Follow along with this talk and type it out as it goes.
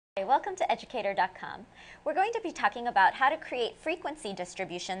Hey, welcome to Educator.com. We're going to be talking about how to create frequency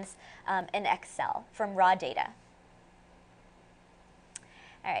distributions in Excel from raw data.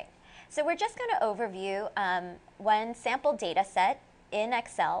 All right, so we're just going to overview one sample data set in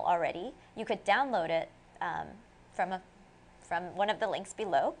Excel already. You could download it from one of the links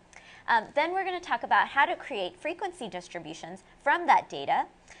below. Then we're going to talk about how to create frequency distributions from that data.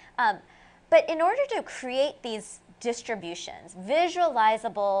 But in order to create these distributions,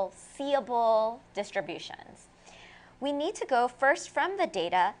 visualizable, seeable distributions, we need to go first from the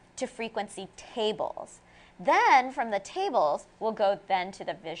data to frequency tables. Then from the tables, we'll go then to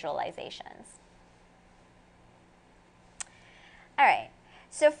the visualizations. All right,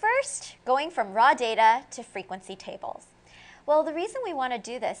 so first, going from raw data to frequency tables. Well, the reason we want to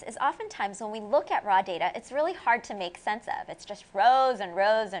do this is oftentimes when we look at raw data, it's really hard to make sense of. It's just rows and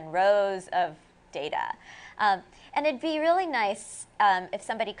rows and rows of data. And it'd be really nice if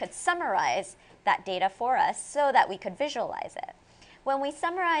somebody could summarize that data for us so that we could visualize it. When we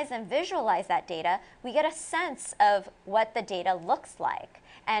summarize and visualize that data, we get a sense of what the data looks like.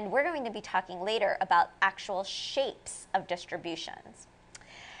 And we're going to be talking later about actual shapes of distributions.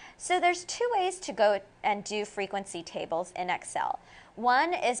 So there's two ways to go and do frequency tables in Excel.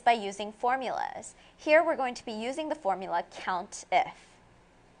 One is by using formulas. Here we're going to be using the formula COUNTIF.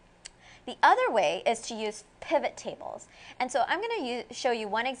 The other way is to use pivot tables. And so I'm going to show you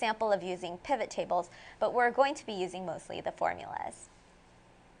one example of using pivot tables, but we're going to be using mostly the formulas.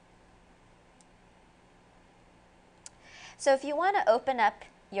 So if you want to open up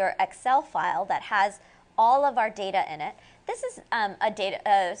your Excel file that has all of our data in it, this is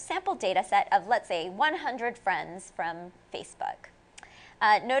a sample data set of, let's say, 100 friends from Facebook.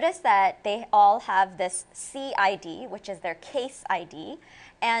 Notice that they all have this CID, which is their case ID,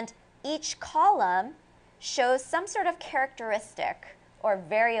 and each column shows some sort of characteristic or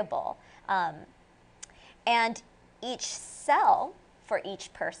variable. And each cell for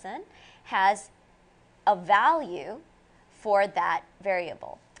each person has a value for that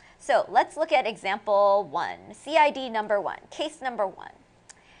variable. So let's look at example 1, CID number 1, case number 1.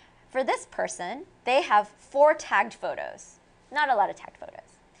 For this person, they have 4 tagged photos. Not a lot of tagged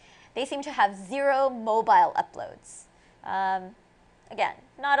photos. They seem to have 0 mobile uploads. Again,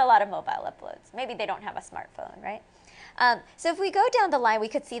 not a lot of mobile uploads. Maybe they don't have a smartphone, right? So if we go down the line, we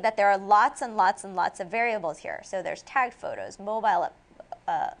could see that there are lots and lots and lots of variables here. So there's tagged photos, mobile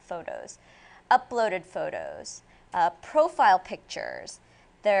photos, uploaded photos, profile pictures,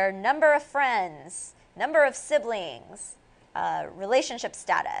 their number of friends, number of siblings, relationship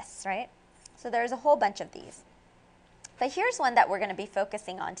status, right? So there's a whole bunch of these. But here's one that we're going to be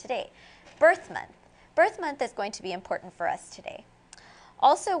focusing on today, birth month. Birth month is going to be important for us today.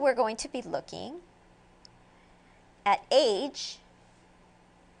 Also, we're going to be looking at age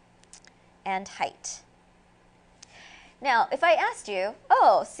and height. Now, if I asked you,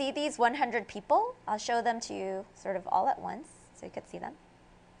 oh, see these 100 people? I'll show them to you sort of all at once so you could see them.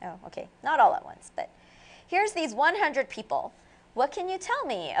 Oh, okay, not all at once, but here's these 100 people. What can you tell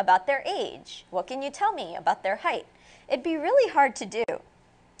me about their age? What can you tell me about their height? It'd be really hard to do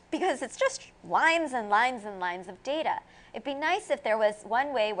because it's just lines and lines and lines of data. It'd be nice if there was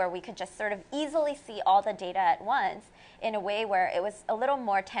one way where we could just sort of easily see all the data at once in a way where it was a little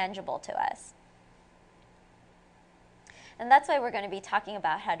more tangible to us. And that's why we're going to be talking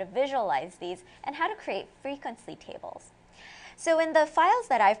about how to visualize these and how to create frequency tables. So in the files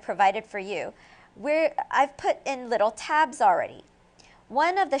that I've provided for you, I've put in little tabs already.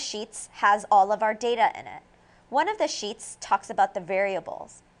 One of the sheets has all of our data in it. One of the sheets talks about the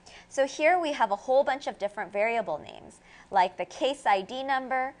variables. So here we have a whole bunch of different variable names, like the case ID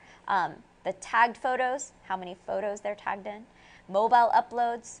number, the tagged photos, how many photos they're tagged in, mobile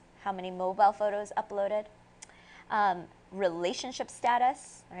uploads, how many mobile photos uploaded, relationship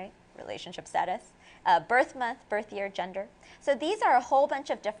status, right? Relationship status, birth month, birth year, gender. So these are a whole bunch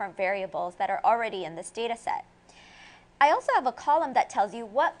of different variables that are already in this data set. I also have a column that tells you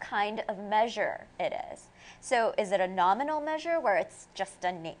what kind of measure it is. So is it a nominal measure where it's just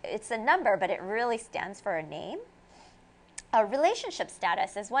it's a number, but it really stands for a name? A relationship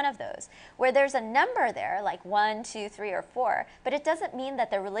status is one of those, where there's a number there, like 1, 2, 3, or 4, but it doesn't mean that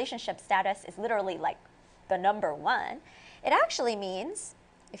the relationship status is literally like the number 1. It actually means,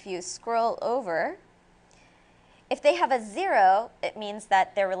 if you scroll over, if they have a 0, it means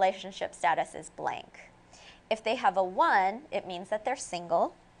that their relationship status is blank. If they have a 1, it means that they're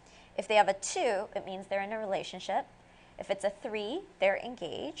single. If they have a 2, it means they're in a relationship. If it's a 3, they're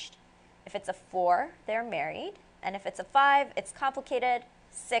engaged. If it's a 4, they're married. And if it's a 5, it's complicated.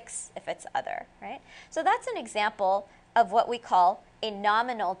 6 if it's other, right? So that's an example of what we call a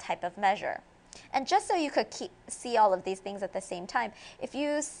nominal type of measure. And just so you could see all of these things at the same time, if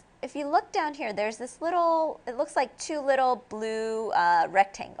you look down here, there's this little, it looks like two little blue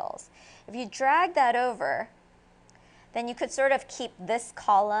rectangles. If you drag that over, then you could sort of keep this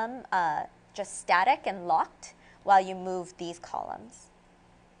column just static and locked while you move these columns.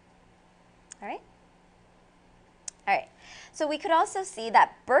 All right? All right. So we could also see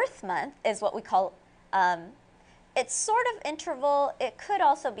that birth month is what we call, it's sort of interval. It could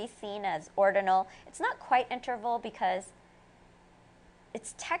also be seen as ordinal. It's not quite interval because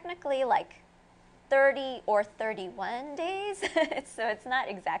it's technically like 30 or 31 days, so it's not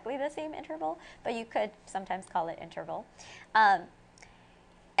exactly the same interval, but you could sometimes call it interval.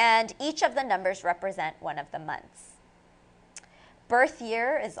 And each of the numbers represent one of the months. Birth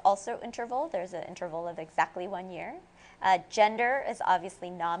year is also interval. There's an interval of exactly 1 year. Gender is obviously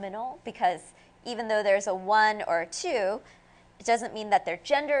nominal because even though there's a 1 or a 2, it doesn't mean that their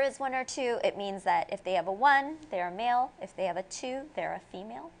gender is 1 or 2. It means that if they have a 1, they're a male. If they have a 2, they're a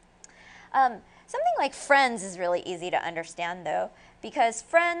female. Something like friends is really easy to understand, though, because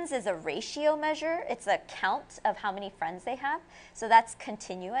friends is a ratio measure. It's a count of how many friends they have. So that's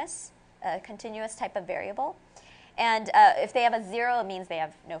continuous, a continuous type of variable. And if they have a 0, it means they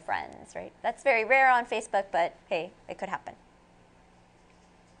have no friends, right? That's very rare on Facebook, but hey, it could happen.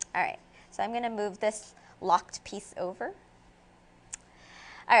 All right, so I'm going to move this locked piece over.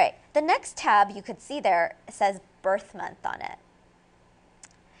 All right, the next tab you could see there says birth month on it.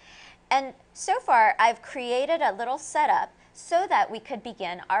 And so far, I've created a little setup so that we could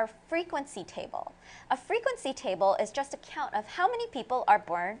begin our frequency table. A frequency table is just a count of how many people are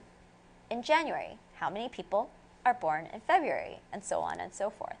born in January, how many people are born in February, and so on and so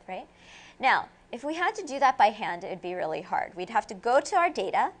forth, right? Now, if we had to do that by hand, it would be really hard. We'd have to go to our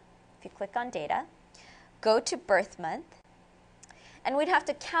data. If you click on data, go to birth month, and we'd have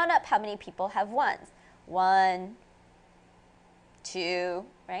to count up how many people have ones. 1, 2,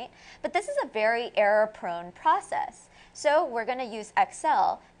 right? But this is a very error-prone process. So we're going to use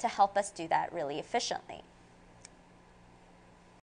Excel to help us do that really efficiently.